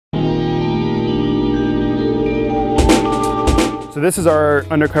So this is our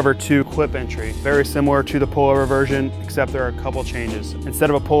Undercover 2 clip entry. Very similar to the pullover version, except there are a couple changes. Instead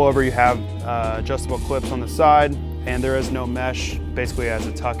of a pullover, you have adjustable clips on the side, and there is no mesh, basically as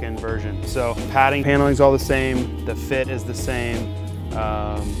a tuck-in version. So padding paneling is all the same, the fit is the same.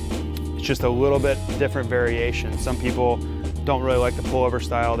 It's just a little bit different variation. Some people don't really like the pullover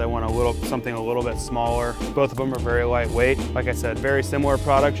style. They want something a little bit smaller. Both of them are very lightweight. Like I said, very similar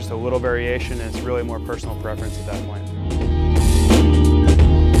product, just a little variation, and it's really more personal preference at that point.